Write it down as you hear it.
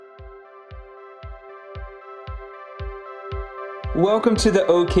Welcome to the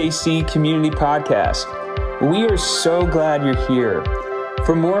OKC Community Podcast. We are so glad you're here.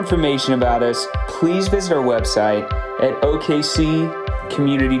 For more information about us, please visit our website at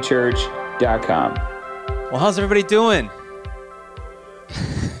okccommunitychurch.com. Well, how's everybody doing?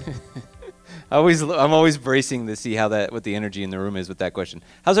 I'm always bracing to see what the energy in the room is with that question.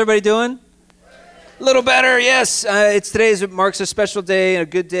 How's everybody doing? A little better, yes. It marks a special day and a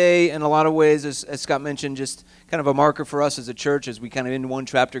good day in a lot of ways, as Scott mentioned, just kind of a marker for us as a church as we kind of end one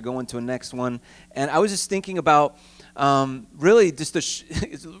chapter, go into a next one. And I was just thinking about really just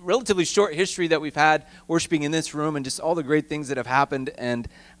it's a relatively short history that we've had worshiping in this room and just all the great things that have happened. And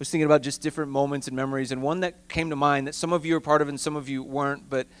I was thinking about just different moments and memories. And one that came to mind that some of you are part of and some of you weren't,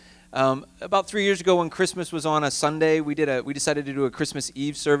 but about 3 years ago when Christmas was on a Sunday, we decided to do a Christmas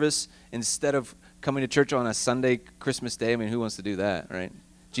Eve service instead of coming to church on a Sunday, Christmas Day. I mean, who wants to do that, right?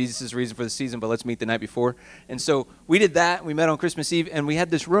 Jesus is the reason for the season, but let's meet the night before. And so we did that. We met on Christmas Eve, and we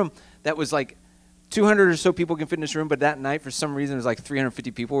had this room that was like 200 or so people can fit in this room, but that night, for some reason, it was like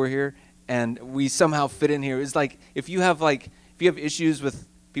 350 people were here, and we somehow fit in here. It was like if you have issues with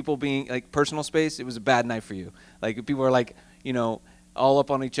people being like personal space, it was a bad night for you. Like people are like, all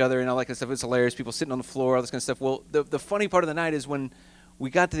up on each other and all that kind of stuff. It's hilarious. People sitting on the floor, all this kind of stuff. Well, the funny part of the night is when we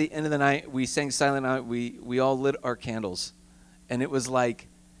got to the end of the night, we sang Silent Night, we all lit our candles. And it was like,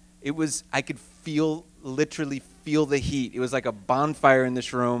 I could literally feel the heat. It was like a bonfire in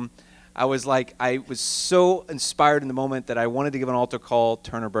this room. I was so inspired in the moment that I wanted to give an altar call,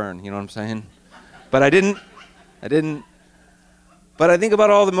 turn or burn, you know what I'm saying? But I didn't. But I think about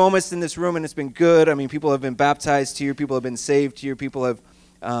all the moments in this room, and it's been good. I mean, people have been baptized here. People have been saved here. People have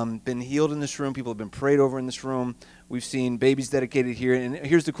been healed in this room. People have been prayed over in this room. We've seen babies dedicated here. And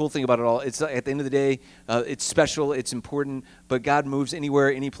here's the cool thing about it all. It's at the end of the day, it's special, it's important, but God moves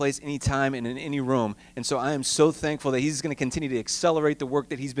anywhere, any place, any time, and in any room. And so I am so thankful that he's going to continue to accelerate the work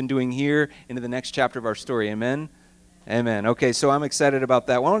that he's been doing here into the next chapter of our story. Amen? Amen. Okay, so I'm excited about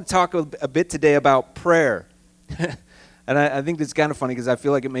that. Well, I want to talk a bit today about prayer. And I think it's kind of funny because I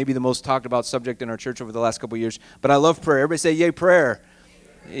feel like it may be the most talked about subject in our church over the last couple of years. But I love prayer. Everybody say, yay, prayer.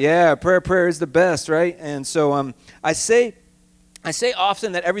 Yeah, prayer is the best, right? And so I say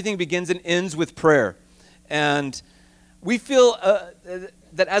often that everything begins and ends with prayer. And we feel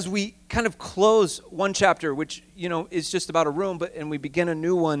that as we kind of close one chapter, which, is just about a room, and we begin a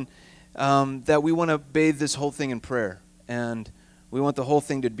new one, that we want to bathe this whole thing in prayer. And we want the whole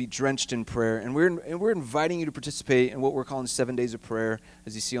thing to be drenched in prayer. And we're inviting you to participate in what we're calling 7 days of prayer,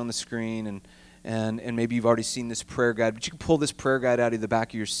 as you see on the screen. And maybe you've already seen this prayer guide, but you can pull this prayer guide out of the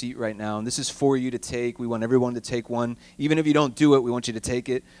back of your seat right now. And this is for you to take. We want everyone to take one. Even if you don't do it, we want you to take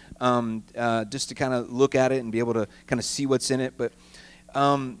it, just to kind of look at it and be able to kind of see what's in it. But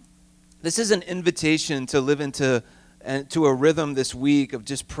this is an invitation to live into a rhythm this week of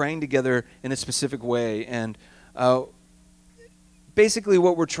just praying together in a specific way. And basically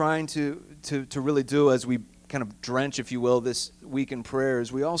what we're trying to really do as we kind of drench, if you will, this week in prayer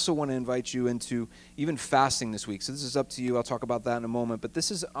is we also want to invite you into even fasting this week. So this is up to you. I'll talk about that in a moment. But this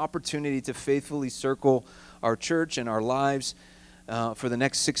is an opportunity to faithfully circle our church and our lives for the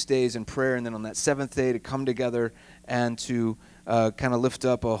next 6 days in prayer. And then on that seventh day to come together and to kind of lift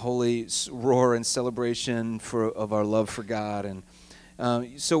up a holy roar and celebration of our love for God. And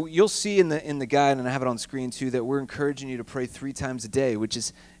so you'll see in the guide, and I have it on screen too, that we're encouraging you to pray 3 times a day, which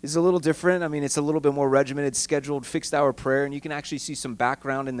is a little different. I mean, it's a little bit more regimented, scheduled, fixed-hour prayer, and you can actually see some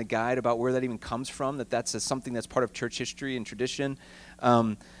background in the guide about where that even comes from, that's something that's part of church history and tradition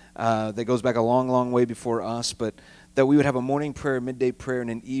that goes back a long, long way before us, but that we would have a morning prayer, a midday prayer,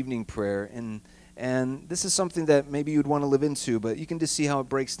 and an evening prayer. And this is something that maybe you'd want to live into, but you can just see how it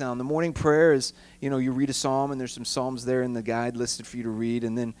breaks down. The morning prayer is, you read a psalm, and there's some psalms there in the guide listed for you to read,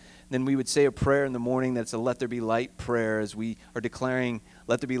 and then we would say a prayer in the morning that's a let there be light prayer as we are declaring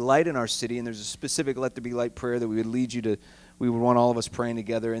let there be light in our city, and there's a specific let there be light prayer that we would lead you to. We would want all of us praying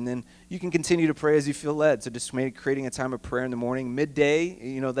together, and then you can continue to pray as you feel led. So just maybe creating a time of prayer in the morning,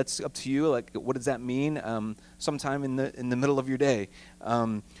 midday. That's up to you. Like, what does that mean? Sometime in the middle of your day,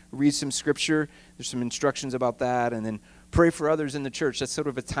 read some scripture. There's some instructions about that, and then pray for others in the church. That's sort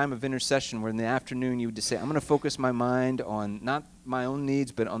of a time of intercession where in the afternoon you would just say, I'm going to focus my mind on not my own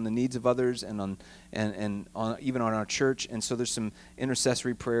needs, but on the needs of others and on even on our church. And so there's some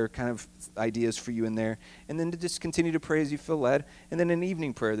intercessory prayer kind of ideas for you in there. And then to just continue to pray as you feel led. And then an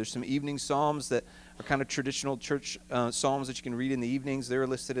evening prayer. There's some evening psalms that are kind of traditional church psalms that you can read in the evenings. They're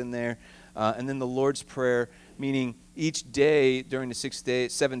listed in there. And then the Lord's Prayer meaning each day during the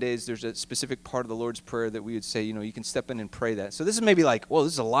 7 days, there's a specific part of the Lord's Prayer that we would say, you can step in and pray that. So this is maybe like, whoa,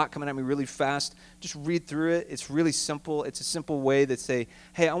 this is a lot coming at me really fast. Just read through it. It's really simple. It's a simple way that say,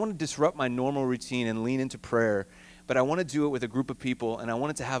 hey, I want to disrupt my normal routine and lean into prayer, but I want to do it with a group of people, and I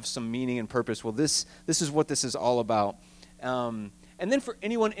want it to have some meaning and purpose. Well, this is what this is all about. And then for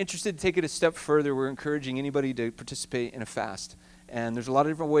anyone interested to take it a step further, we're encouraging anybody to participate in a fast. And there's a lot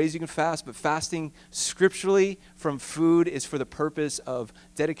of different ways you can fast, but fasting scripturally from food is for the purpose of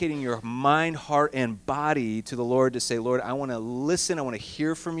dedicating your mind, heart, and body to the Lord to say, Lord, I want to listen, I want to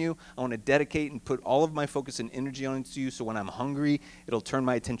hear from you, I want to dedicate and put all of my focus and energy onto you, so when I'm hungry, it'll turn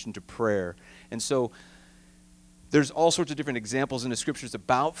my attention to prayer. And so there's all sorts of different examples in the scriptures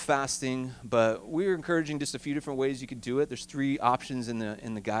about fasting, but we're encouraging just a few different ways you could do it. There's 3 options in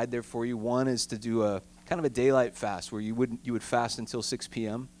the guide there for you. One is to do a kind of a daylight fast where you would fast until 6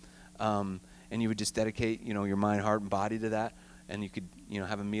 p.m. And you would just dedicate your mind, heart, and body to that, and you could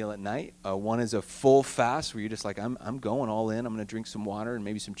have a meal at night. One is a full fast where you're just like, I'm going all in. I'm going to drink some water and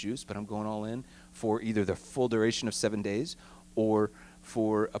maybe some juice, but I'm going all in for either the full duration of 7 days or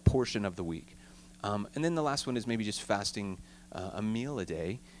for a portion of the week. And then the last one is maybe just fasting a meal a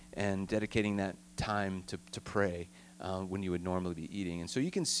day and dedicating that time to pray when you would normally be eating. And so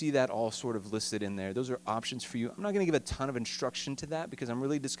you can see that all sort of listed in there. Those are options for you. I'm not going to give a ton of instruction to that because I'm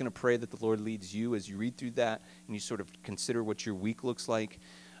really just going to pray that the Lord leads you as you read through that and you sort of consider what your week looks like.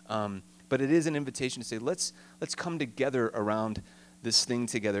 But it is an invitation to say, let's come together around this thing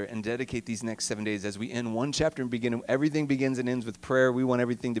together and dedicate these next 7 days as we end one chapter and begin. Everything begins and ends with prayer. We want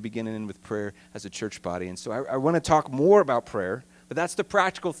everything to begin and end with prayer as a church body. And so I want to talk more about prayer, but that's the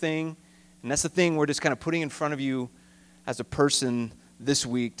practical thing, and that's the thing we're just kind of putting in front of you as a person this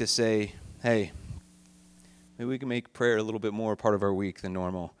week to say, hey, maybe we can make prayer a little bit more a part of our week than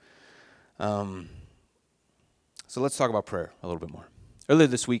normal. So let's talk about prayer a little bit more. Earlier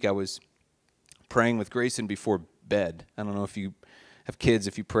this week, I was praying with Grayson before bed. I don't know if you have kids,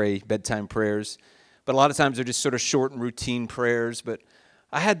 if you pray bedtime prayers, but a lot of times they're just sort of short and routine prayers. But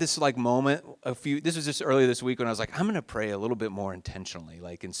I had this moment this was just earlier this week when I was like, I'm going to pray a little bit more intentionally.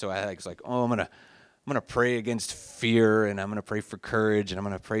 And so I was like, I'm going to pray against fear, and I'm going to pray for courage, and I'm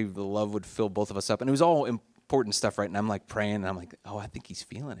going to pray the love would fill both of us up. And it was all important stuff, right? And I'm like praying, and I'm like, I think he's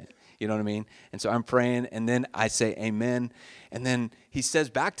feeling it. You know what I mean? And so I'm praying, and then I say amen. And then he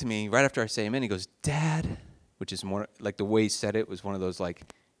says back to me right after I say amen, he goes, Dad, which is more like the way he said it was one of those like,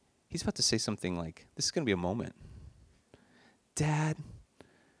 he's about to say something like, this is going to be a moment. Dad,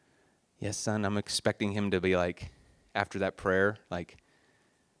 yes, son, I'm expecting him to be like, after that prayer, like,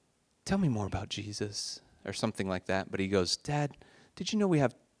 tell me more about Jesus or something like that. But he goes, Dad, did you know we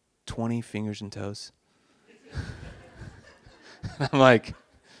have 20 fingers and toes? I'm like,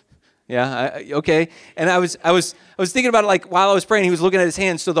 yeah, okay. And I was thinking about it, like while I was praying, he was looking at his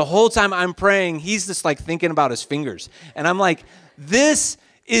hands. So the whole time I'm praying, he's just like thinking about his fingers. And I'm like, this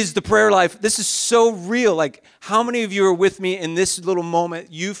is the prayer life. This is so real. Like, how many of you are with me in this little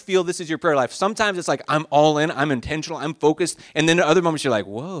moment? You feel this is your prayer life. Sometimes it's like, I'm all in, I'm intentional, I'm focused. And then at other moments you're like,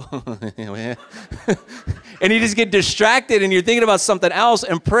 whoa. And you just get distracted and you're thinking about something else.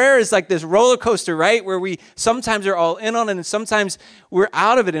 And prayer is like this roller coaster, right? Where we sometimes are all in on it and sometimes we're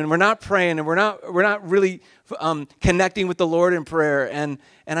out of it and we're not praying and we're not really connecting with the Lord in prayer. And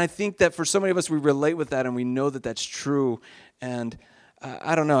I think that for so many of us, we relate with that and we know that that's true. And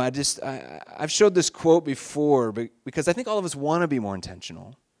I don't know. I've showed this quote before because I think all of us want to be more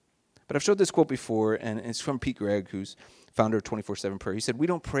intentional. But I've showed this quote before, and it's from Pete Greig, who's founder of 24/7 Prayer. He said, we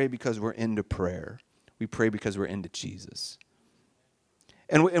don't pray because we're into prayer. We pray because we're into Jesus.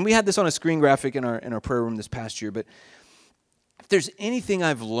 And we had this on a screen graphic in our prayer room this past year. But if there's anything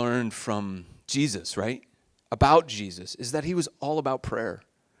I've learned from Jesus, right, about Jesus, is that he was all about prayer.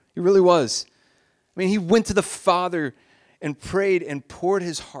 He really was. I mean, he went to the Father and prayed and poured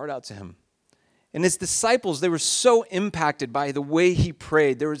his heart out to him. And his disciples, they were so impacted by the way he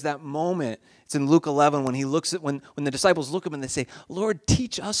prayed. There was that moment, it's in Luke 11, when he looks at when the disciples look at him and they say, Lord,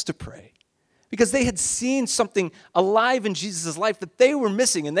 teach us to pray. Because they had seen something alive in Jesus' life that they were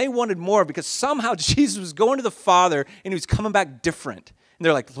missing, and they wanted more because somehow Jesus was going to the Father and he was coming back different. And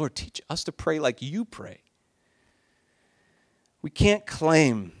they're like, Lord, teach us to pray like you pray. We can't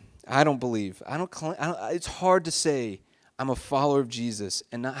claim, it's hard to say, I'm a follower of Jesus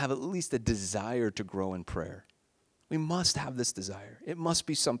and not have at least a desire to grow in prayer. We must have this desire. It must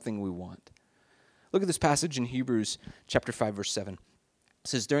be something we want. Look at this passage in Hebrews chapter 5, verse 7. It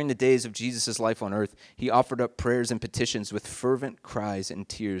says, during the days of Jesus' life on earth, he offered up prayers and petitions with fervent cries and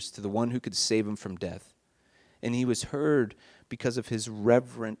tears to the one who could save him from death. And he was heard because of his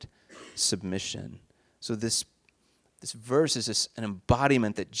reverent submission. So this verse is just an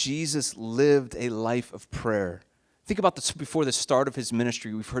embodiment that Jesus lived a life of prayer. Think about this. Before the start of his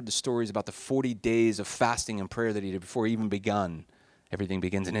ministry, we've heard the stories about the 40 days of fasting and prayer that he did before he even begun. Everything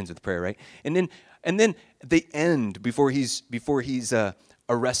begins and ends with prayer, right? And then the end, before he's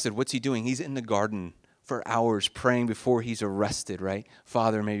arrested. What's he doing? He's in the garden for hours praying before he's arrested, right?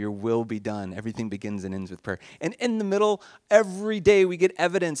 Father, may your will be done. Everything begins and ends with prayer. And in the middle, every day we get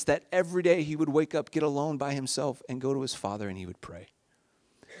evidence that every day he would wake up, get alone by himself, and go to his Father, and he would pray.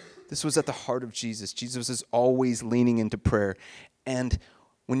 This was at the heart of Jesus. Jesus is always leaning into prayer. And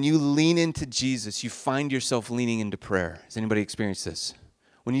when you lean into Jesus, you find yourself leaning into prayer. Has anybody experienced this?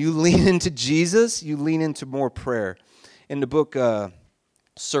 When you lean into Jesus, you lean into more prayer. In the book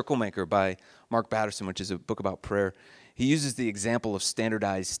Circle Maker by Mark Batterson, which is a book about prayer, he uses the example of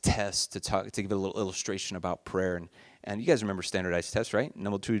standardized tests to give a little illustration about prayer. And you guys remember standardized tests, right?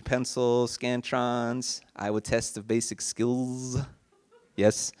 Number 2 pencil, Scantrons, Iowa test of basic skills.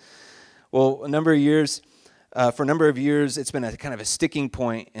 Yes. Well, for a number of years, it's been a kind of a sticking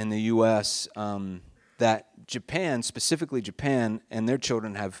point in the U.S. That Japan, specifically Japan, and their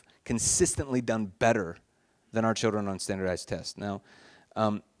children have consistently done better than our children on standardized tests. Now,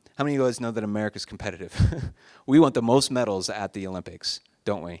 how many of you guys know that America's competitive? We want the most medals at the Olympics,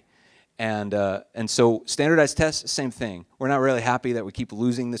 don't we? And so standardized tests, same thing. We're not really happy that we keep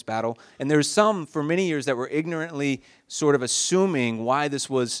losing this battle. And there's some, for many years, that were ignorantly sort of assuming why this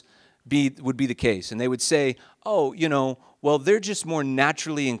would be the case. And they would say, well, they're just more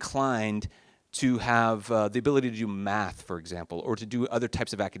naturally inclined to have the ability to do math, for example, or to do other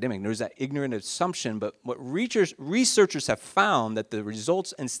types of academic. There's that ignorant assumption, but what researchers have found that the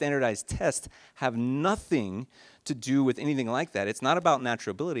results in standardized tests have nothing to do with anything like that. It's not about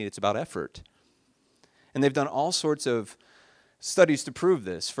natural ability, it's about effort. And they've done all sorts of studies to prove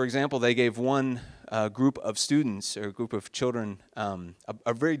this. For example, they gave one group of students, or a group of children,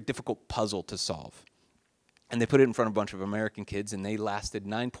 a very difficult puzzle to solve. And they put it in front of a bunch of American kids, and they lasted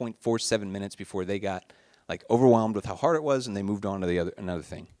 9.47 minutes before they got overwhelmed with how hard it was, and they moved on to another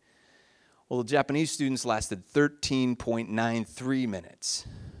thing. Well, the Japanese students lasted 13.93 minutes,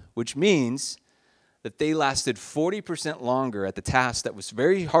 which means that they lasted 40% longer at the task that was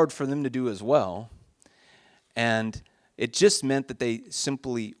very hard for them to do as well. And it just meant that they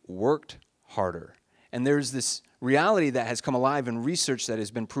simply worked harder. And there's this reality that has come alive in research that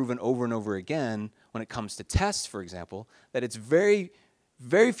has been proven over and over again when it comes to tests, for example, that it's very,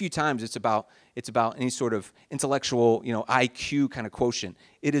 very few times it's about any sort of intellectual, IQ kind of quotient.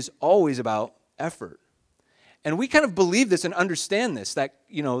 It is always about effort. And we kind of believe this and understand this, that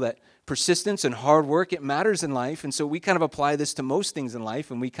persistence and hard work, it matters in life. And so we kind of apply this to most things in life,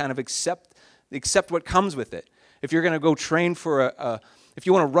 and we kind of accept what comes with it. If you're going to go train for if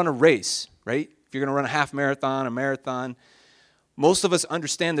you want to run a race, right? If you're going to run a half marathon, a marathon, most of us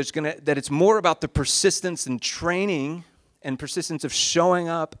understand that it's more about the persistence and training and persistence of showing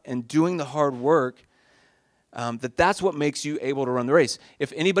up and doing the hard work, that's what makes you able to run the race.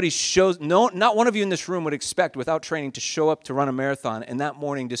 If anybody not one of you in this room would expect without training to show up to run a marathon and that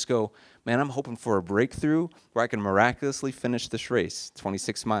morning just go, man, I'm hoping for a breakthrough where I can miraculously finish this race,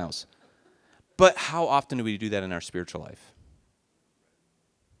 26 miles. But how often do we do that in our spiritual life?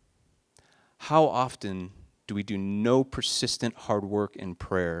 How often do we do no persistent hard work in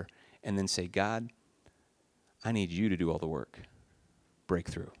prayer and then say, God, I need you to do all the work.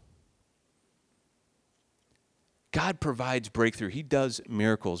 Breakthrough. God provides breakthrough. He does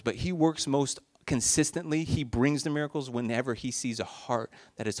miracles, but he works most consistently. He brings the miracles whenever he sees a heart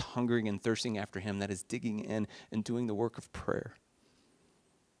that is hungering and thirsting after him, that is digging in and doing the work of prayer.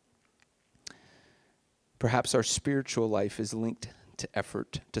 Perhaps our spiritual life is linked to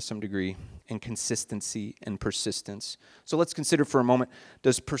effort to some degree, and consistency and persistence. So let's consider for a moment,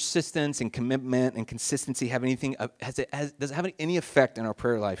 does persistence and commitment and consistency have anything, does it have any effect in our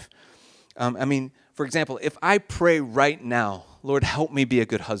prayer life? For example, if I pray right now, Lord, help me be a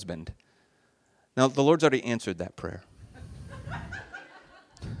good husband. Now, the Lord's already answered that prayer.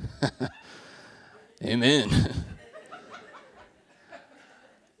 Amen.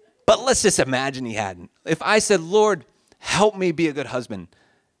 But let's just imagine he hadn't. If I said, Lord, help me be a good husband,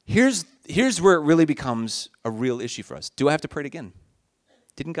 here's where it really becomes a real issue for us. Do I have to pray it again?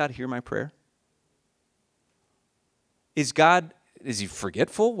 Didn't God hear my prayer? Is he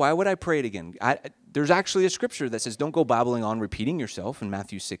forgetful? Why would I pray it again? There's actually a scripture that says don't go babbling on repeating yourself in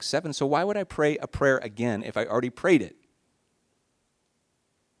Matthew 6:7. So why would I pray a prayer again if I already prayed it?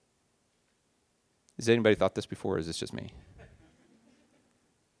 Has anybody thought this before, or is this just me?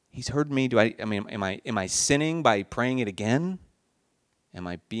 He's heard me. Am I sinning by praying it again? Am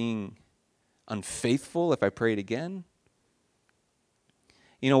I being unfaithful if I prayed again?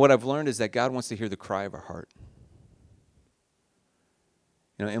 You know, what I've learned is that God wants to hear the cry of our heart.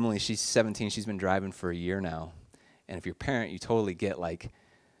 You know, Emily, she's 17. She's been driving for a year now. And if you're a parent, you totally get, like,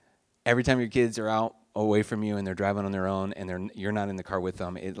 every time your kids are out away from you and they're driving on their own and you're not in the car with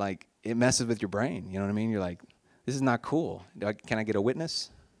them, it messes with your brain. You know what I mean? You're like, this is not cool. Can I get a witness?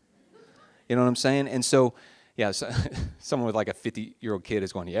 You know what I'm saying? And so, yeah, so, someone with like a 50-year-old kid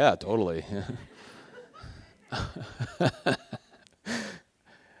is going, yeah, totally.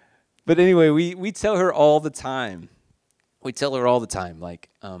 But anyway, we tell her all the time. We tell her all the time, like,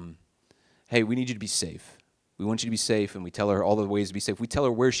 hey, we need you to be safe. We want you to be safe, and we tell her all the ways to be safe. We tell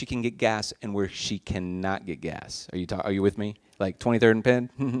her where she can get gas and where she cannot get gas. Are you with me? Like 23rd and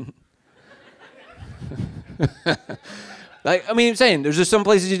Penn? Like, I mean, I'm saying there's just some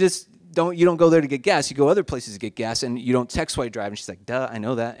places you don't go there to get gas. You go other places to get gas, and you don't text while you drive. And she's like, duh, I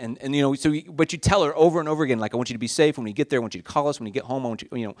know that. And you know, but you tell her over and over again, like, I want you to be safe. When you get there, I want you to call us. When you get home, I want you,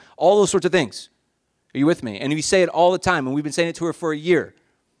 you know, all those sorts of things. Are you with me? And we say it all the time, and we've been saying it to her for a year.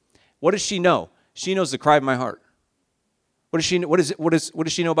 What does she know? She knows the cry of my heart. What does she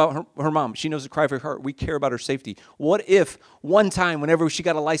know about her mom? She knows the cry of her heart. We care about her safety. What if one time, whenever she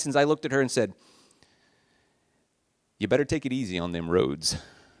got a license, I looked at her and said, you better take it easy on them roads.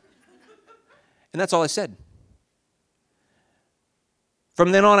 And that's all I said.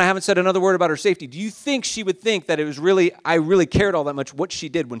 From then on, I haven't said another word about her safety. Do you think she would think that I really cared all that much what she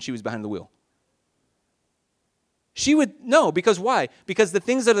did when she was behind the wheel? She would know, because why? Because the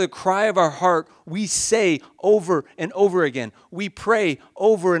things that are the cry of our heart, we say over and over again. We pray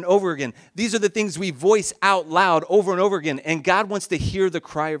over and over again. These are the things we voice out loud over and over again. And God wants to hear the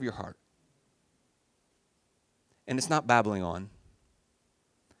cry of your heart. And it's not babbling on.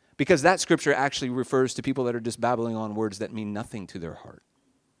 Because that scripture actually refers to people that are just babbling on words that mean nothing to their heart.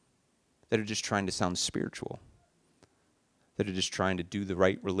 That are just trying to sound spiritual. That are just trying to do the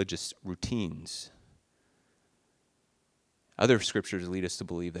right religious routines. Other scriptures lead us to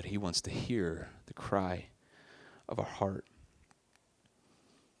believe that he wants to hear the cry of our heart.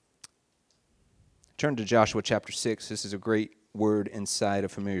 Turn to Joshua chapter 6. This is a great word inside a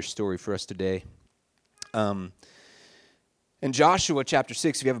familiar story for us today. In Joshua chapter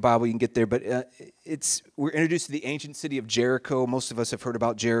 6, if you have a Bible, you can get there. But we're introduced to the ancient city of Jericho. Most of us have heard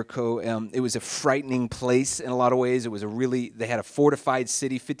about Jericho. It was a frightening place in a lot of ways. They had a fortified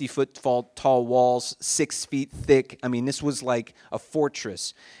city, 50-foot tall walls, 6 feet thick. I mean, this was like a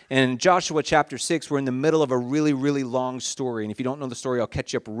fortress. And in Joshua chapter 6, we're in the middle of a really, really long story. And if you don't know the story, I'll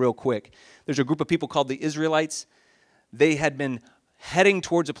catch you up real quick. There's a group of people called the Israelites. They had been heading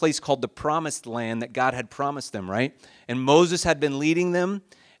towards a place called the Promised Land that God had promised them, right? And Moses had been leading them.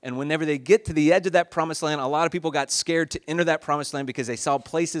 And whenever they get to the edge of that Promised Land, a lot of people got scared to enter that Promised Land because they saw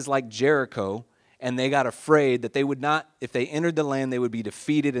places like Jericho, and they got afraid that they would not, if they entered the land, they would be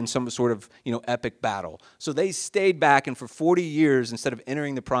defeated in some sort of, epic battle. So they stayed back, and for 40 years, instead of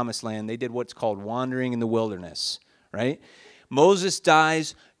entering the Promised Land, they did what's called wandering in the wilderness, right? Moses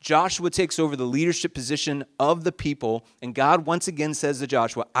dies. Joshua takes over the leadership position of the people, and God once again says to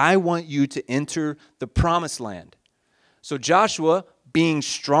Joshua, I want you to enter the Promised Land. So Joshua, being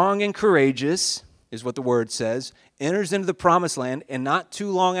strong and courageous, is what the word says, enters into the Promised Land, and not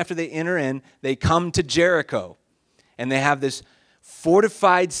too long after they enter in, they come to Jericho. And they have this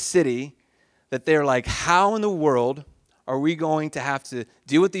fortified city that they're like, how in the world are we going to have to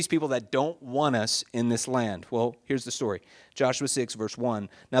deal with these people that don't want us in this land? Well, here's the story. Joshua 6, verse 1.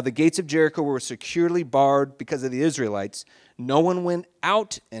 Now the gates of Jericho were securely barred because of the Israelites. No one went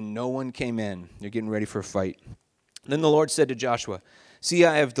out and no one came in. They're getting ready for a fight. Then the Lord said to Joshua, see,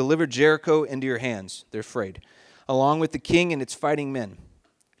 I have delivered Jericho into your hands. They're afraid. Along with the king and its fighting men.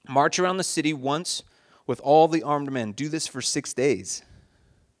 March around the city once with all the armed men. Do this for 6 days.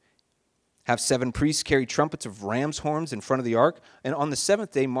 Have 7 priests carry trumpets of ram's horns in front of the ark. And on the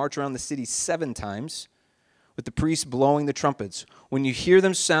 7th day, march around the city 7 times with the priests blowing the trumpets. When you hear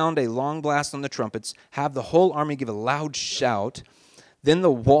them sound a long blast on the trumpets, have the whole army give a loud shout. Then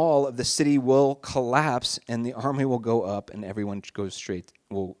the wall of the city will collapse and the army will go up and everyone straight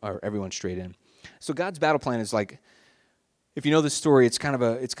in. So God's battle plan is like, if you know this story, it's kind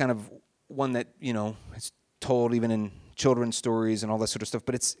of one that, it's told even in children's stories and all that sort of stuff,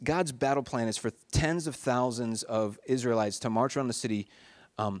 but it's God's battle plan is for tens of thousands of Israelites to march around the city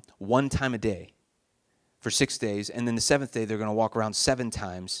one time a day for 6 days, and then the 7th day they're going to walk around 7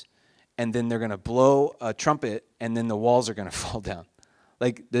 times, and then they're going to blow a trumpet, and then the walls are going to fall down.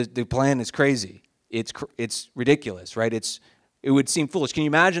 Like the plan is crazy. It's ridiculous, right? It would seem foolish. Can you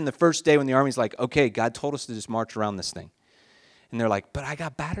imagine the first day when the army's like, okay, God told us to just march around this thing, and they're like, but I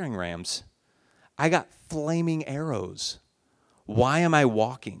got battering rams. I got flaming arrows. Why am I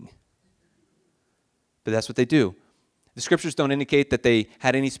walking? But that's what they do. The scriptures don't indicate that they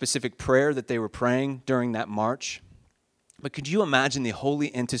had any specific prayer that they were praying during that march. But could you imagine the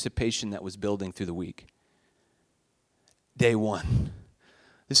holy anticipation that was building through the week? Day one.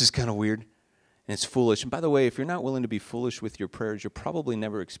 This is kind of weird, and it's foolish. And by the way, if you're not willing to be foolish with your prayers, you'll probably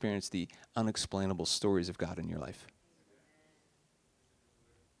never experience the unexplainable stories of God in your life.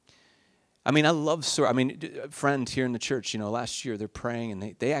 I mean, I love stories. I mean, a friend here in the church, last year they're praying,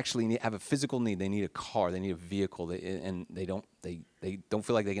 and they actually have a physical need. They need a car. They need a vehicle, and they don't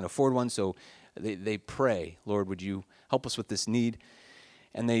feel like they can afford one, so they pray, Lord, would you help us with this need?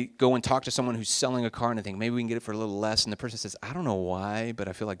 And they go and talk to someone who's selling a car, and they think, maybe we can get it for a little less. And the person says, I don't know why, but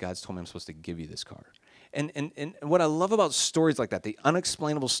I feel like God's told me I'm supposed to give you this car. And what I love about stories like that, the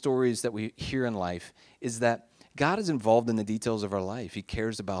unexplainable stories that we hear in life, is that God is involved in the details of our life. He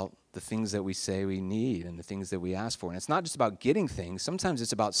cares about the things that we say we need and the things that we ask for. And it's not just about getting things. Sometimes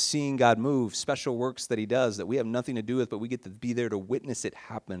it's about seeing God move, special works that he does that we have nothing to do with, but we get to be there to witness it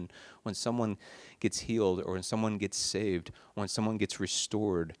happen when someone gets healed or when someone gets saved, when someone gets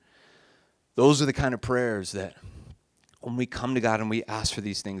restored. Those are the kind of prayers that when we come to God and we ask for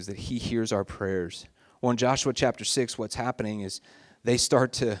these things, that he hears our prayers. Well, in Joshua chapter 6, what's happening is they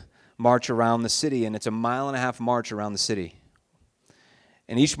start to march around the city, and it's a 1.5 mile march around the city.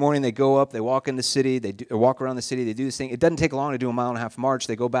 And each morning they go up, they walk in the city, they walk around the city, they do this thing. It doesn't take long to do a 1.5 mile march.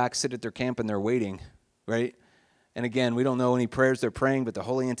 They go back, sit at their camp, and they're waiting, right? And again, we don't know any prayers they're praying, but the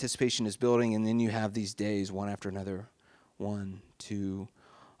holy anticipation is building, and then you have these days, one after another, 1, 2,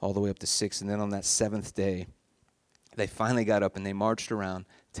 all the way up to 6. And then on that 7th day, they finally got up and they marched around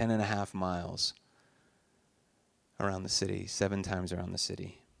 10.5 miles around the city, 7 times around the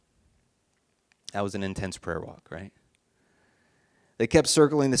city. That was an intense prayer walk, right? They kept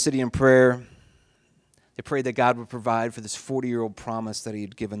circling the city in prayer. They prayed that God would provide for this 40-year-old promise that he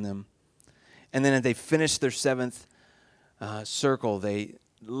had given them. And then as they finished their 7th circle, they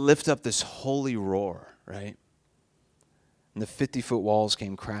lift up this holy roar, right? And the 50-foot walls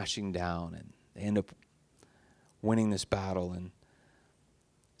came crashing down, and they end up winning this battle. And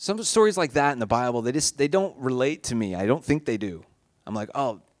some stories like that in the Bible, they don't relate to me. I don't think they do. I'm like,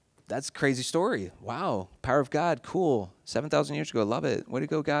 oh, that's a crazy story. Wow, power of God, cool. 7,000 years ago, love it. Way to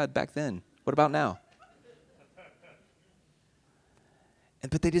go, God, back then. What about now?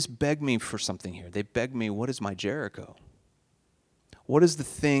 But they just beg me for something here. They beg me, what is my Jericho? What is the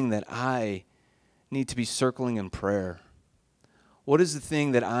thing that I need to be circling in prayer? What is the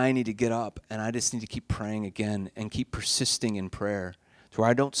thing that I need to get up and I just need to keep praying again and keep persisting in prayer to where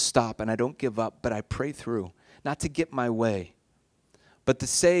I don't stop and I don't give up, but I pray through, not to get my way, but to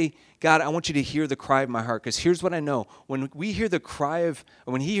say, God, I want you to hear the cry of my heart. Because here's what I know. When he hears the cry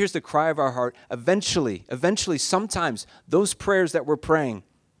of our heart, eventually, sometimes those prayers that we're praying,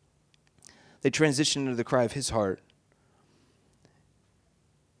 they transition into the cry of his heart.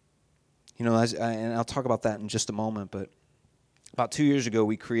 And I'll talk about that in just a moment, but about 2 years ago,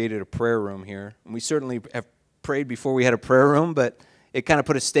 we created a prayer room here. And we certainly have prayed before we had a prayer room, but it kind of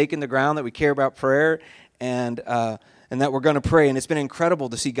put a stake in the ground that we care about prayer and that we're going to pray. And it's been incredible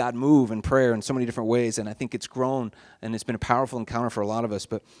to see God move in prayer in so many different ways. And I think it's grown, and it's been a powerful encounter for a lot of us.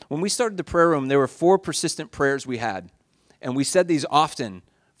 But when we started the prayer room, there were 4 persistent prayers we had. And we said these often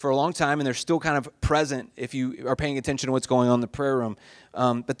for a long time, and they're still kind of present if you are paying attention to what's going on in the prayer room.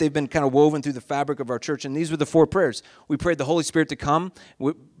 But they've been kind of woven through the fabric of our church. And these were the 4 prayers. We prayed the Holy Spirit to come,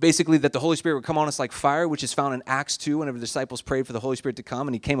 basically that the Holy Spirit would come on us like fire, which is found in Acts 2, whenever the disciples prayed for the Holy Spirit to come,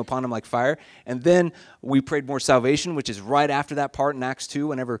 and he came upon them like fire. And then we prayed more salvation, which is right after that part in Acts 2,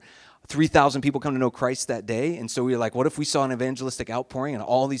 whenever 3,000 people come to know Christ that day. And so we were like, what if we saw an evangelistic outpouring and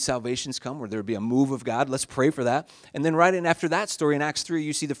all these salvations come where there would be a move of God? Let's pray for that. And then right in after that story in Acts 3,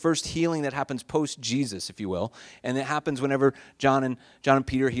 you see the first healing that happens post-Jesus, if you will. And it happens whenever John and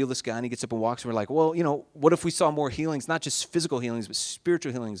Peter heal this guy, and he gets up and walks, and we're like, well, what if we saw more healings, not just physical healings, but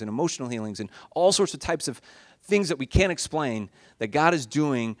spiritual healings and emotional healings and all sorts of types of things that we can't explain that God is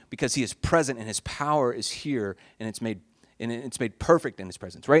doing because he is present and his power is here, and it's made perfect in his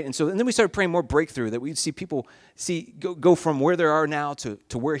presence, right? And then we started praying more breakthrough, that we'd see people go from where they are now to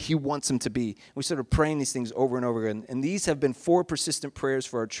where he wants them to be. We started praying these things over and over again. And these have been 4 persistent prayers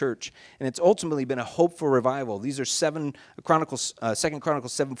for our church. And it's ultimately been a hope for revival. These are 2 Chronicles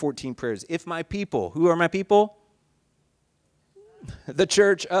 7:14 prayers. If my people, who are my people? The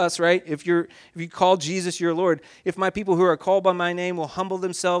church, us, right? If you call Jesus your Lord, if my people who are called by my name will humble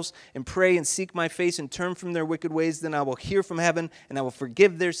themselves and pray and seek my face and turn from their wicked ways, then I will hear from heaven and I will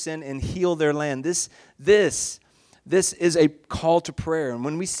forgive their sin and heal their land. This this is a call to prayer. And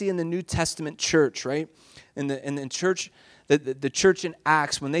when we see in the New Testament church, right, in the church, the church in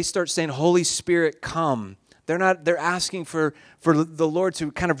Acts, when they start saying, Holy Spirit, come, they're asking for the Lord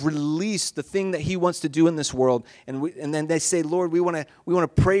to kind of release the thing that he wants to do in this world. And then they say, Lord, we want to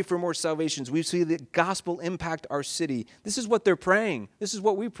pray for more salvations. We see the gospel impact our city. This is what they're praying. This is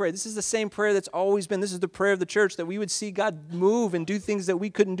what we pray. This is the same prayer that's always been. This is the prayer of the church, that we would see God move and do things that we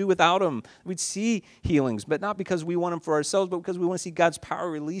couldn't do without him. We'd see healings, but not because we want them for ourselves, but because we want to see God's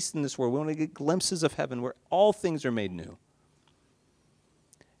power released in this world. We want to get glimpses of heaven where all things are made new.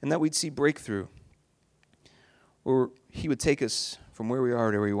 And that we'd see breakthrough, or he would take us from where we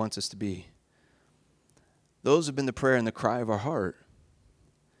are to where he wants us to be. Those have been the prayer and the cry of our heart.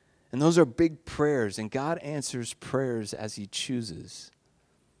 And those are big prayers, and God answers prayers as he chooses.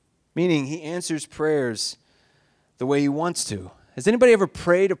 Meaning he answers prayers the way he wants to. Has anybody ever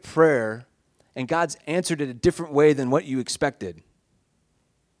prayed a prayer and God's answered it a different way than what you expected?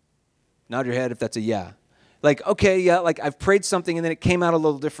 Nod your head if that's a yeah. Like, okay, yeah, like I've prayed something and then it came out a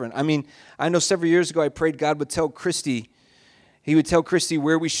little different. I mean, I know several years ago I prayed God would tell Christy, he would tell Christy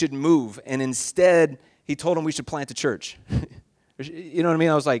where we should move. And instead, he told him we should plant a church. You know what I mean?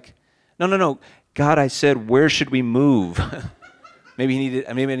 I was like, no. God, I said, where should we move? Maybe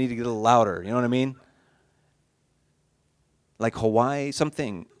I need to get a little louder. You know what I mean? Like Hawaii,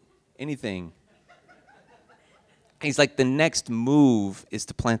 something, anything. He's like, the next move is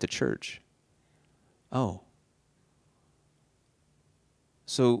to plant a church. Oh.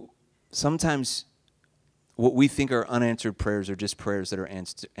 So sometimes what we think are unanswered prayers are just prayers that are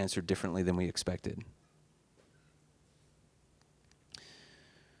answered differently than we expected.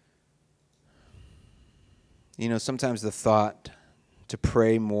 You know, sometimes the thought to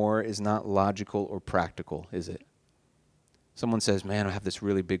pray more is not logical or practical, is it? Someone says, man, I have this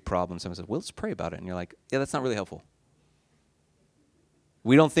really big problem. Someone says, well, let's pray about it. And you're like, yeah, that's not really helpful.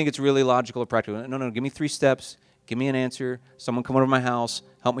 We don't think it's really logical or practical. No, give me 3 steps. Give me an answer. Someone come over to my house.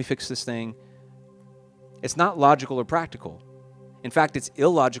 Help me fix this thing. It's not logical or practical. In fact, it's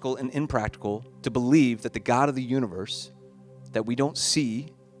illogical and impractical to believe that the God of the universe that we don't see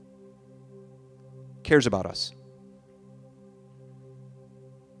cares about us.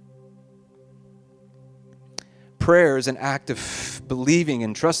 Prayer is an act of believing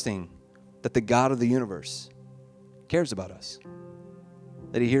and trusting that the God of the universe cares about us,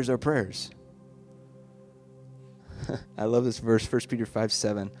 that he hears our prayers. I love this verse, 1 Peter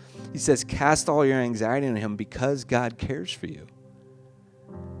 5:7. He says, cast all your anxiety on him because God cares for you.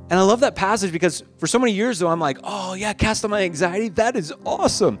 And I love that passage because for so many years, though, I'm like, oh, yeah, cast all my anxiety. That is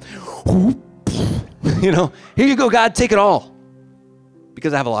awesome. You know, here you go, God, take it all.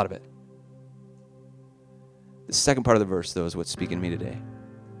 Because I have a lot of it. The second part of the verse, though, is what's speaking to me today.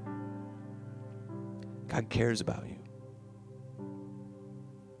 God cares about you.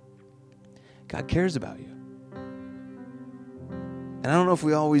 God cares about you. And I don't know if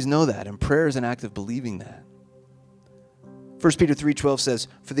we always know that, and prayer is an act of believing that. 1 Peter 3:12 says,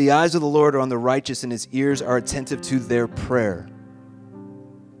 for the eyes of the Lord are on the righteous, and his ears are attentive to their prayer.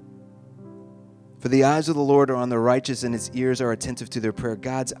 For the eyes of the Lord are on the righteous, and his ears are attentive to their prayer.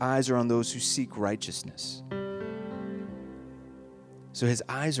 God's eyes are on those who seek righteousness. So his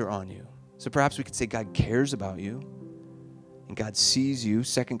eyes are on you. So perhaps we could say God cares about you. And God sees you.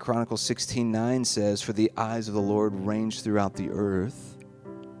 2 Chronicles 16:9 says, for the eyes of the Lord range throughout the earth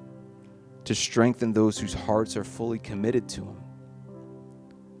to strengthen those whose hearts are fully committed to him.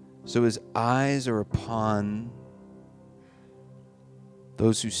 So his eyes are upon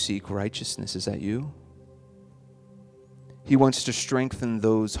those who seek righteousness. Is that you? He wants to strengthen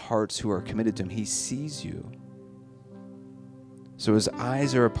those hearts who are committed to him. He sees you. So his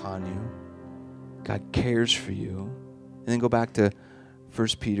eyes are upon you. God cares for you. And then go back to 1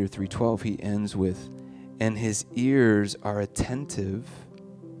 Peter 3:12. He ends with, and his ears are attentive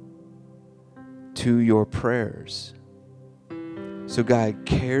to your prayers. So God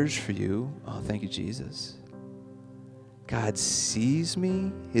cares for you. Oh, thank you, Jesus. God sees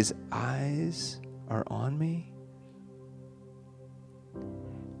me. His eyes are on me.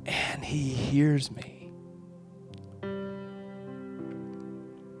 And he hears me.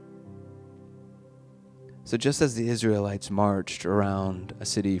 So just as the Israelites marched around a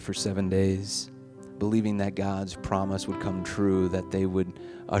city for 7 days, believing that God's promise would come true, that they would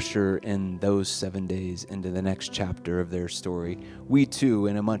usher in those 7 days into the next chapter of their story, we too,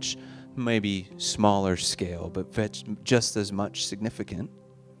 in a much maybe smaller scale, but just as much significant,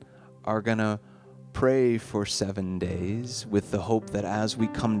 are going to pray for 7 days with the hope that as we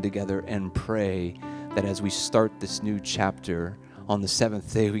come together and pray, that as we start this new chapter on the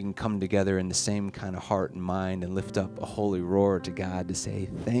seventh day we can come together in the same kind of heart and mind and lift up a holy roar to God to say,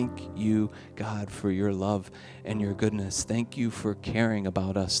 thank you, God, for your love and your goodness. Thank you for caring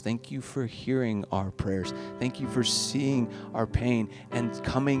about us. Thank you for hearing our prayers. Thank you for seeing our pain and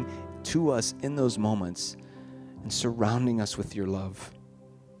coming to us in those moments and surrounding us with your love.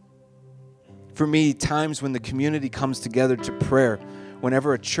 For me, times when the community comes together to prayer,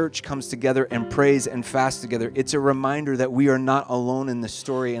 whenever a church comes together and prays and fasts together, it's a reminder that we are not alone in this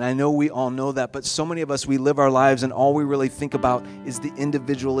story. And I know we all know that, but so many of us, we live our lives and all we really think about is the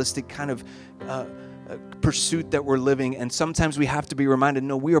individualistic kind of pursuit that we're living. And sometimes we have to be reminded,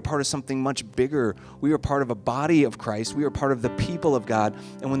 no, we are part of something much bigger. We are part of a body of Christ. We are part of the people of God.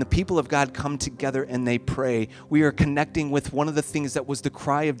 And when the people of God come together and they pray, we are connecting with one of the things that was the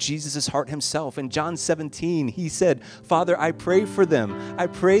cry of Jesus' heart himself. In John 17, he said, Father, I pray for them. I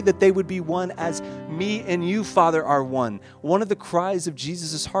pray that they would be one as me and you, Father, are one. One of the cries of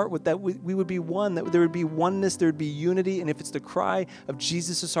Jesus' heart was that we would be one, that there would be oneness, there would be unity. And if it's the cry of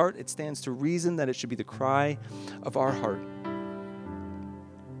Jesus' heart, it stands to reason that it should be the cry of our heart.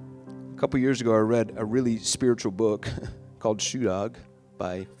 A couple years ago, I read a really spiritual book called Shoe Dog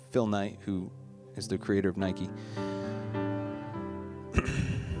by Phil Knight, who is the creator of Nike.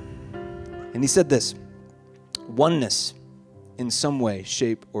 And he said this: oneness in some way,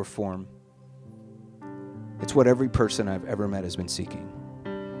 shape, or form. It's what every person I've ever met has been seeking.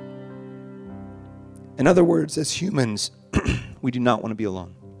 In other words, as humans, we do not want to be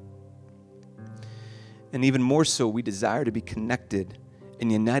alone. And even more so, we desire to be connected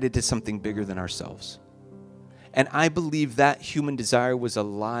and united to something bigger than ourselves. And I believe that human desire was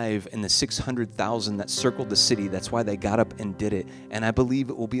alive in the 600,000 that circled the city. That's why they got up and did it. And I believe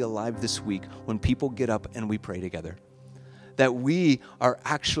it will be alive this week when people get up and we pray together. That we are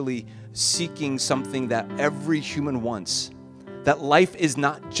actually seeking something that every human wants. That life is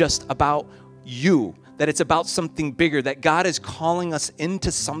not just about you. That it's about something bigger, that God is calling us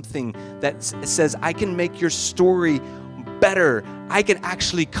into something that says, I can make your story better. I can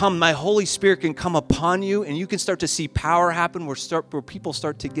actually come, my Holy Spirit can come upon you, and you can start to see power happen where people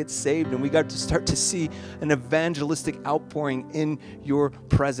start to get saved, and we got to start to see an evangelistic outpouring in your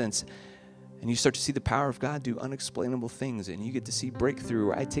presence. And you start to see the power of God do unexplainable things, and you get to see breakthrough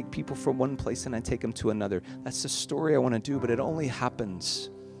where I take people from one place and I take them to another. That's the story I want to do, but it only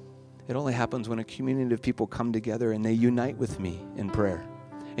happens when a community of people come together and they unite with me in prayer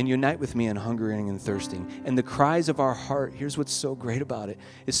and unite with me in hungering and thirsting. And the cries of our heart, here's what's so great about it,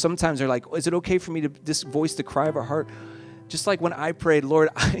 is sometimes they're like, is it okay for me to just voice the cry of our heart? Just like when I prayed, Lord,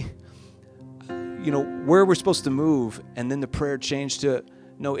 where we're supposed to move, and then the prayer changed to,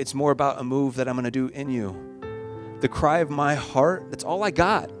 no, it's more about a move that I'm going to do in you. The cry of my heart, that's all I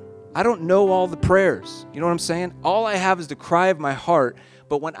got. I don't know all the prayers. You know what I'm saying? All I have is the cry of my heart.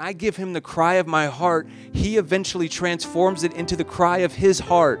 But when I give him the cry of my heart, he eventually transforms it into the cry of his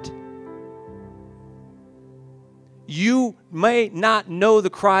heart. You may not know the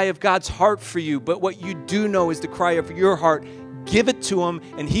cry of God's heart for you, but what you do know is the cry of your heart. Give it to him,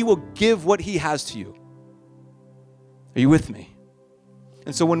 and he will give what he has to you. Are you with me?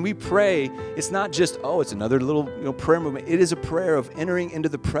 And so when we pray, it's not just, it's another little prayer movement. It is a prayer of entering into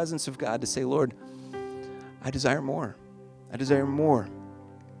the presence of God to say, Lord, I desire more. I desire more.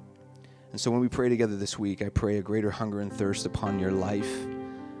 And so when we pray together this week, I pray a greater hunger and thirst upon your life.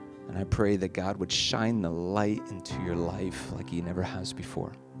 And I pray that God would shine the light into your life like he never has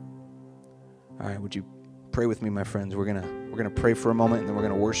before. All right, would you pray with me, my friends? We're gonna pray for a moment, and then we're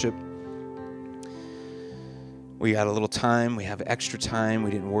gonna worship. We got a little time. We have extra time.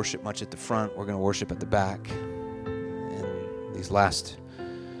 We didn't worship much at the front. We're gonna worship at the back. And these last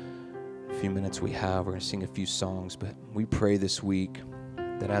few minutes we have, we're gonna sing a few songs. But we pray this week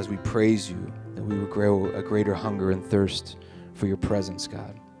that as we praise you, that we would grow a greater hunger and thirst for your presence,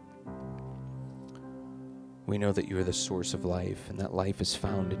 God. We know that you are the source of life, and that life is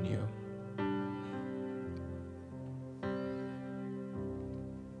found in you.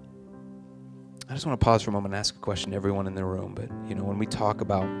 I just want to pause for a moment and ask a question to everyone in the room. But, when we talk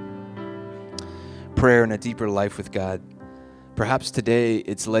about prayer and a deeper life with God, perhaps today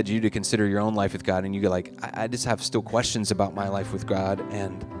it's led you to consider your own life with God, and you go like, I just have still questions about my life with God,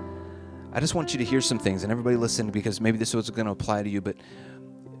 and I just want you to hear some things, and everybody listen, because maybe this is going to apply to you. But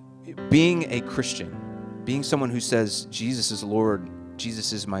being a Christian, being someone who says Jesus is Lord,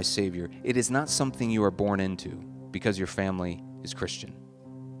 Jesus is my Savior, it is not something you are born into because your family is Christian.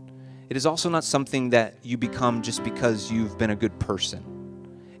 It is also not something that you become just because you've been a good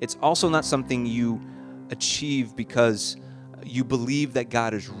person. It's also not something you achieve because you believe that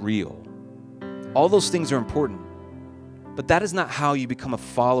God is real. All those things are important. But that is not how you become a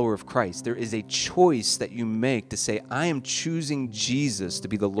follower of Christ. There is a choice that you make to say, I am choosing Jesus to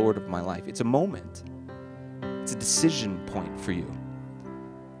be the Lord of my life. It's a moment. It's a decision point for you.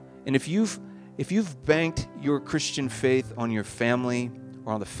 And if you've banked your Christian faith on your family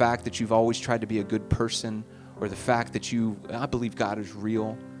or on the fact that you've always tried to be a good person or the fact that I believe God is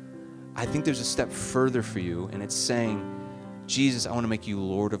real, I think there's a step further for you, and it's saying, Jesus, I want to make you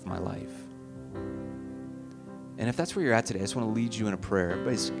Lord of my life. And if that's where you're at today, I just want to lead you in a prayer.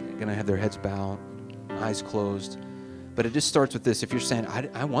 Everybody's going to have their heads bowed, eyes closed. But it just starts with this. If you're saying,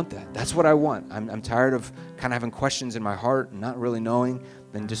 I want that. That's what I want. I'm tired of kind of having questions in my heart and not really knowing.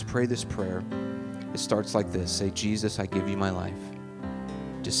 Then just pray this prayer. It starts like this. Say, Jesus, I give you my life.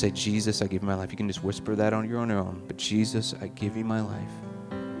 Just say, Jesus, I give you my life. You can just whisper that on your own. But Jesus, I give you my life.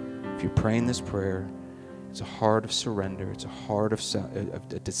 If you're praying this prayer, it's a heart of surrender. It's a heart of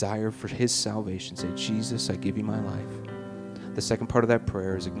a desire for his salvation. Say, Jesus, I give you my life. The second part of that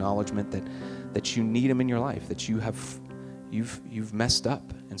prayer is acknowledgement that you need him in your life, that you've messed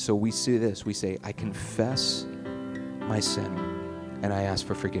up. And so we see this. We say, I confess my sin and I ask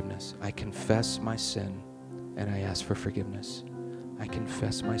for forgiveness. I confess my sin and I ask for forgiveness. I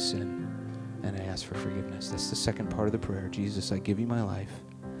confess my sin and I ask for forgiveness. That's the second part of the prayer. Jesus, I give you my life.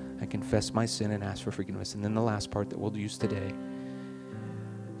 I confess my sin and ask for forgiveness. And then the last part that we'll use today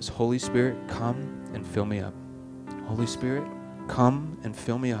is, Holy Spirit, come and fill me up. Holy Spirit, come and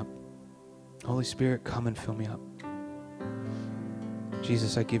fill me up. Holy Spirit, come and fill me up.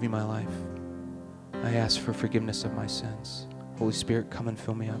 Jesus, I give you my life. I ask for forgiveness of my sins. Holy Spirit, come and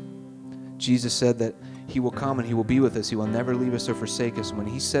fill me up. Jesus said that he will come and he will be with us. He will never leave us or forsake us. When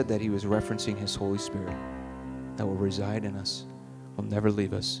he said that, he was referencing his Holy Spirit that will reside in us, will never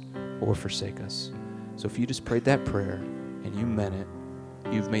leave us or forsake us. So if you just prayed that prayer and you meant it,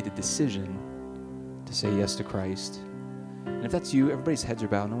 you've made the decision to say yes to Christ. And if that's you, everybody's heads are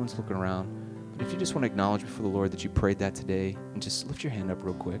bowed, no one's looking around. But if you just want to acknowledge before the Lord that you prayed that today, and just lift your hand up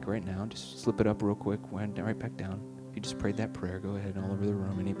real quick right now, just slip it up real quick, right back down. If you just prayed that prayer, go ahead, all over the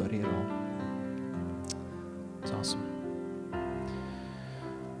room, anybody at all. It's awesome.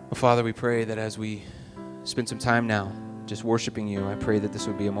 Well, Father, we pray that as we spend some time now just worshiping you, I pray that this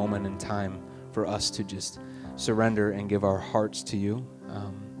would be a moment in time for us to just surrender and give our hearts to you,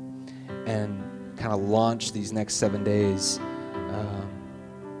 and kind of launch these next 7 days.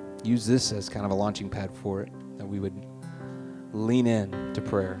 Use this as kind of a launching pad for it, that we would lean in to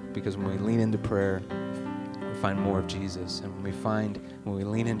prayer, because when we lean into prayer, we find more of Jesus. And when we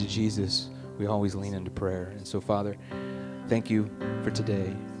lean into Jesus, we always lean into prayer. And so, Father, thank you for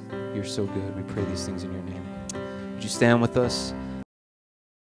today. You're so good. We pray these things in your name. Would you stand with us?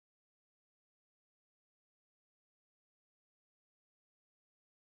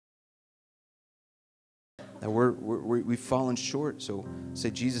 That we've fallen short. So say,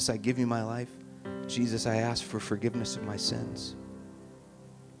 Jesus, I give you my life. Jesus, I ask for forgiveness of my sins.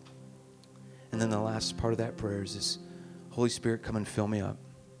 And then the last part of that prayer is this: Holy Spirit, come and fill me up.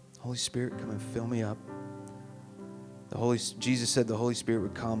 Holy Spirit, come and fill me up. Jesus said the Holy Spirit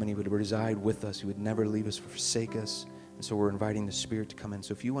would come and he would reside with us. He would never leave us or forsake us. And so we're inviting the Spirit to come in.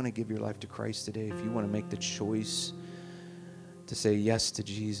 So if you want to give your life to Christ today, if you want to make the choice to say yes to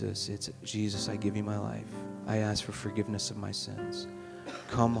Jesus, it's, Jesus, I give you my life. I ask for forgiveness of my sins.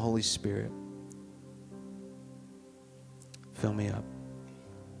 Come, Holy Spirit. Fill me up.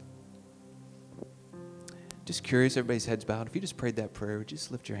 Just curious, everybody's heads bowed. If you just prayed that prayer,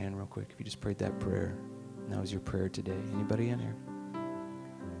 just lift your hand real quick. If you just prayed that prayer, and that was your prayer today. Anybody in here?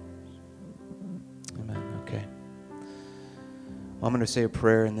 Amen. Okay. Well, I'm going to say a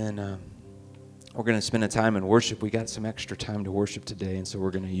prayer, and then we're going to spend a time in worship. We got some extra time to worship today, and so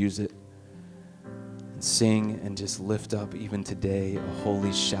we're going to use it and sing and just lift up even today a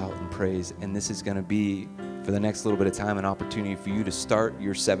holy shout and praise. And this is going to be, for the next little bit of time, an opportunity for you to start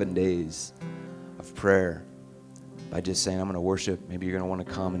your 7 days of prayer by just saying, I'm going to worship. Maybe you're going to want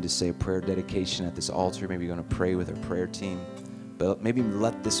to come and just say a prayer dedication at this altar. Maybe you're going to pray with our prayer team. But maybe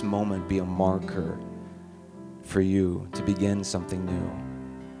let this moment be a marker for you to begin something new.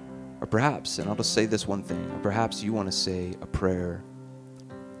 Or perhaps, and I'll just say this one thing, or perhaps you want to say a prayer,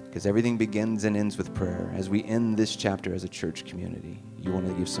 because everything begins and ends with prayer. As we end this chapter as a church community, you want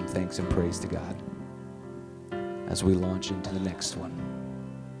to give some thanks and praise to God as we launch into the next one.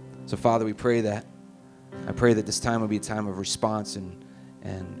 So, Father, I pray that this time will be a time of response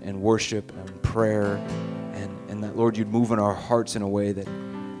and worship and prayer, and that, Lord, you'd move in our hearts in a way that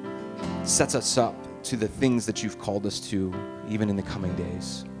sets us up to the things that you've called us to, even in the coming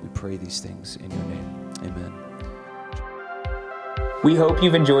days. We pray these things in your name. Amen. We hope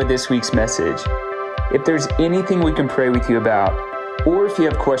you've enjoyed this week's message. If there's anything we can pray with you about, or if you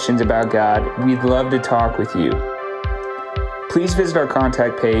have questions about God, we'd love to talk with you. Please visit our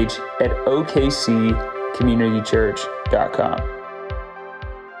contact page at okccommunitychurch.com.